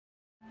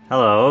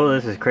Hello,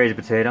 this is Crazy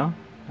Potato.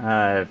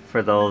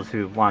 For those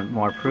who want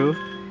more proof,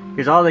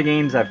 here's all the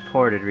games I've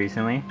ported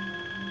recently.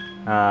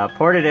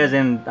 Ported as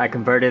in I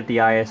converted the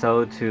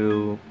ISO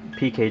to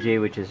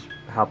PKG, which is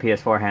how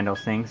PS4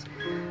 handles things.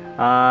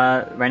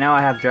 Right now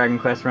I have Dragon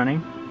Quest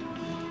running.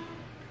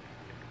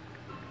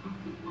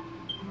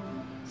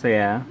 So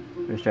yeah,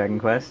 there's Dragon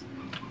Quest.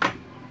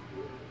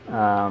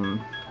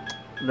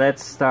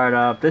 Let's start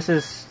up. This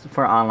is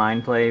for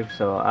online play,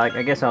 so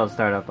I guess I'll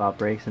start up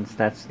Outbreak since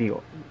that's the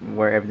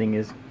where everything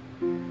is.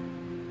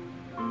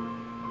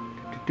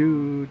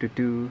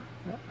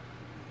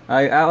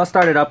 I'll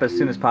start it up as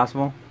soon as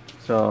possible,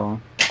 so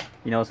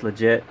you know it's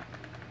legit.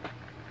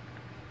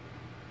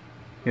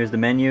 Here's the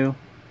menu.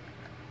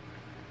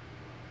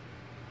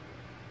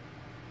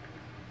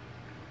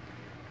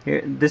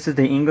 Here, this is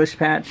the English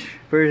patch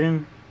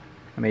version.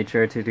 I made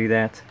sure to do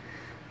that.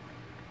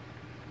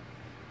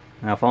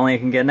 Now, if only I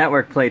can get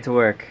network play to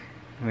work,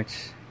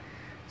 which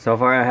so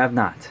far I have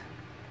not.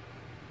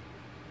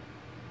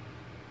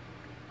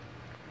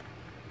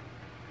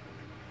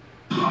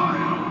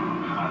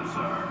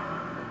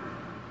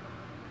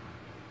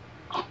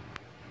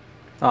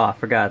 Oh, I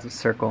forgot, it's a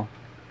circle.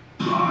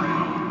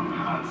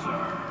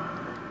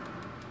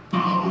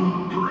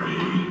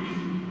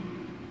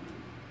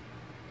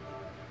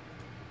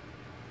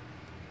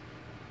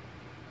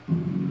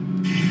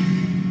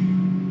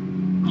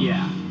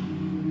 Yeah.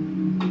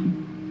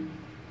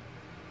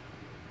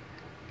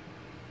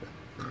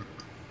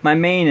 My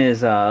main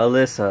is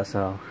Alyssa,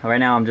 so right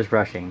now I'm just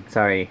rushing.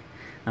 Sorry,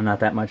 I'm not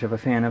that much of a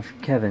fan of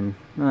Kevin.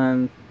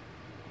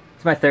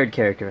 It's my third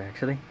character,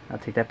 actually. I'll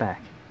take that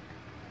back.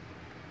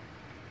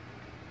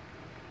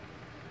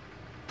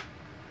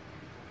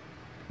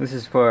 This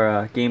is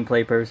for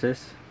gameplay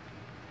purposes.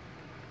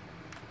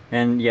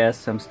 And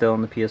yes, I'm still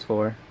on the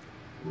Ps4.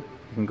 You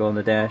can go on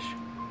the dash.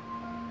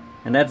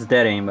 And that's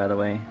dead aim, by the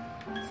way.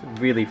 It's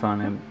really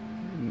fun. I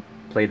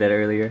played that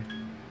earlier.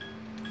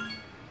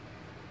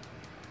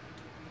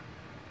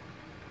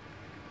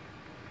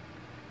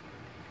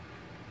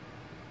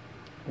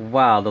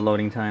 Wow, the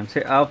loading times.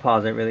 Here, I'll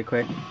pause it really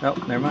quick. Oh,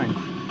 never mind.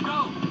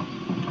 Go.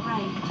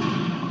 Right.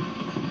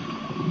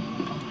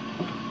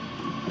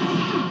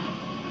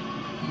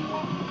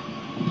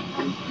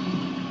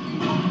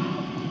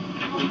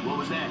 What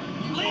was that?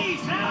 Please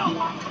help!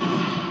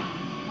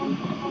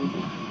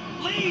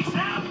 Please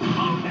help!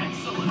 Oh,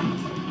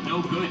 excellent.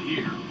 No good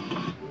here.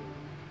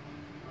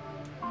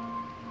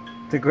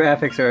 The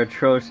graphics are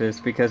atrocious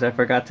because I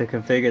forgot to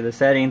configure the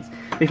settings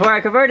before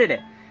I converted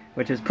it,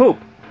 which is poop.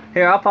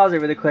 Here, I'll pause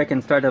it really quick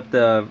and start up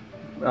the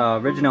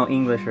original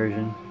English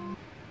version.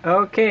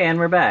 Okay, and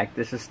we're back.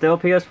 This is still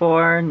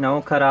Ps4,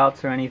 no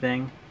cutouts or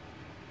anything.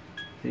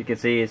 As you can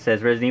see, it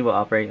says Resident Evil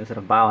Outbreak instead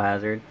of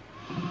Biohazard.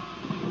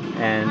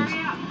 And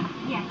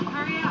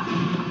Hurry up.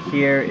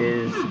 here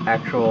is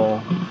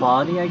actual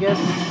quality, I guess,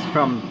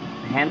 from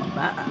hand.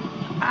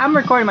 I'm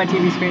recording my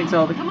TV screen,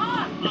 so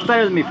it's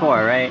better than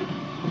before, right?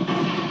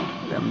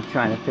 I'm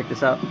trying to pick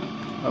this up.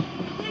 Oh.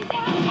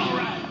 All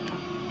right.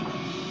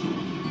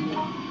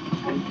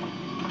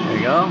 There we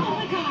go. Oh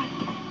my god.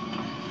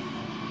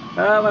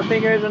 Oh, my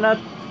fingers are not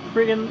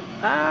freaking.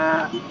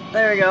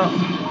 There we go.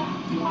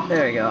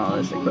 There we go.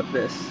 Let's equip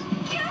this.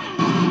 Did you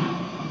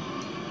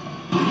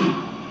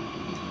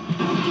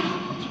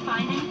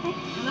find anything?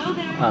 Hello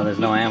there. Oh, there's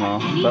no ammo,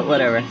 but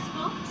whatever.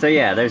 So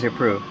yeah, there's your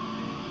proof.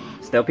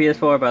 Still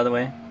Ps4, by the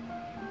way.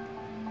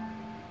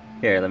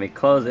 Here, let me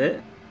close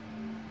it.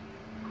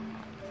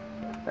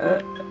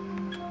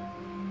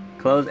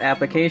 Close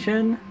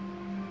application.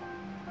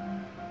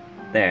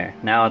 There,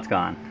 now it's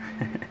gone.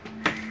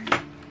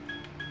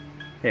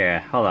 Here,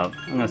 hold up.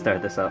 I'm gonna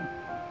start this up.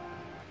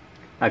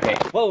 Okay.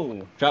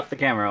 Whoa! Dropped the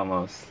camera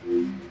almost.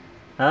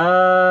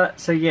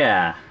 So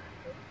yeah.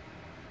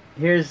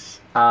 Here's,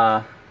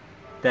 dead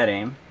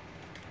aim.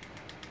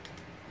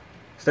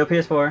 Still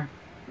PS4.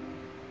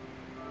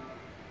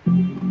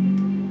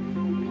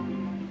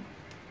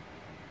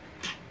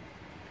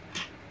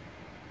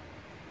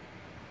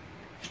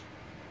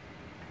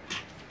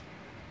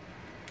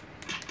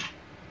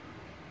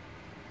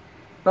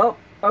 Oh,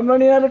 I'm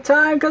running out of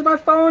time because my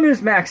phone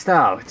is maxed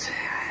out.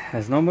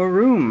 There's no more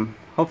room.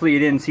 Hopefully you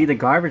didn't see the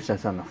garbage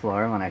that's on the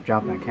floor when I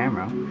dropped my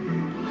camera.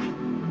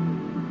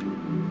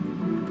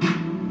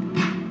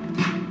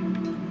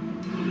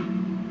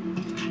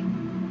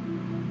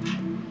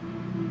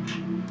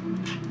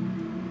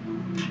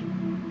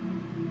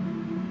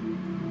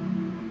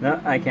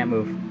 No, I can't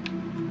move.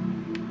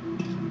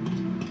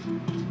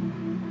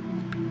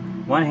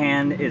 One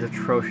hand is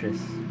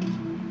atrocious.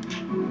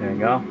 There we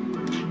go.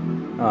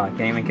 Oh, I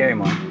can't even carry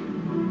more.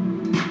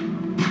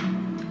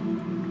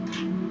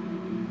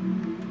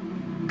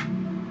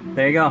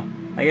 There you go.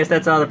 I guess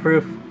that's all the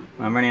proof.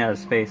 I'm running out of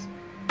space.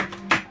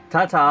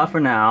 Ta-ta for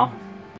now.